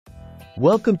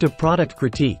Welcome to Product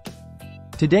Critique.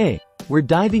 Today, we're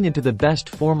diving into the best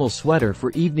formal sweater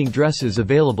for evening dresses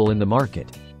available in the market.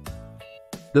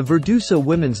 The Verdusa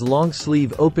Women's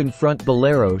Long-Sleeve Open Front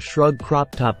Bolero Shrug Crop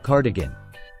Top Cardigan.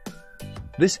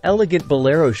 This elegant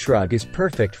bolero shrug is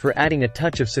perfect for adding a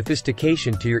touch of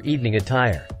sophistication to your evening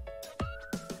attire.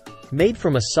 Made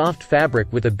from a soft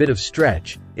fabric with a bit of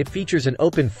stretch, it features an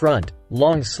open front,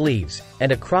 long sleeves,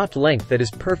 and a cropped length that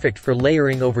is perfect for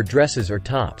layering over dresses or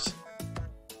tops.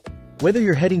 Whether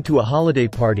you're heading to a holiday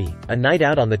party, a night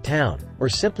out on the town, or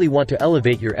simply want to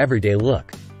elevate your everyday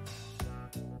look,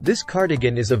 this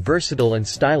cardigan is a versatile and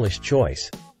stylish choice.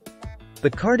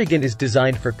 The cardigan is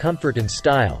designed for comfort and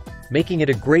style, making it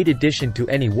a great addition to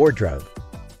any wardrobe.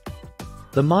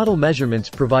 The model measurements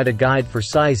provide a guide for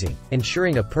sizing,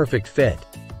 ensuring a perfect fit.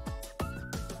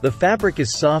 The fabric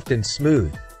is soft and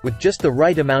smooth, with just the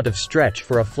right amount of stretch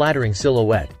for a flattering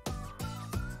silhouette.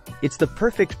 It's the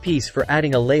perfect piece for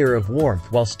adding a layer of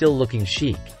warmth while still looking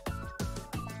chic.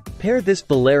 Pair this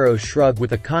bolero shrug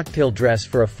with a cocktail dress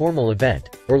for a formal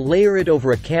event, or layer it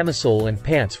over a camisole and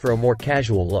pants for a more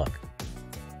casual look.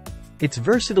 Its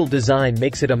versatile design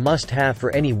makes it a must-have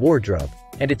for any wardrobe,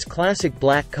 and its classic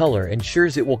black color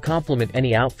ensures it will complement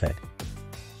any outfit.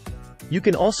 You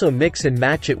can also mix and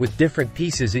match it with different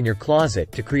pieces in your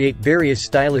closet to create various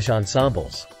stylish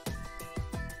ensembles.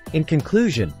 In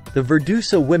conclusion, the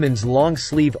Verdusa Women's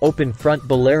Long-Sleeve Open Front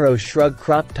Bolero Shrug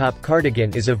Crop Top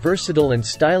Cardigan is a versatile and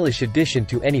stylish addition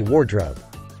to any wardrobe.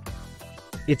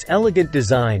 Its elegant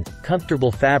design,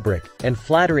 comfortable fabric, and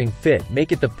flattering fit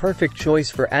make it the perfect choice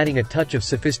for adding a touch of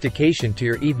sophistication to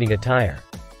your evening attire.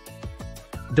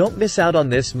 Don't miss out on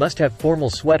this must-have formal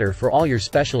sweater for all your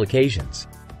special occasions.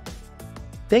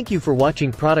 Thank you for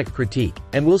watching Product Critique,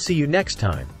 and we'll see you next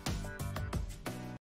time.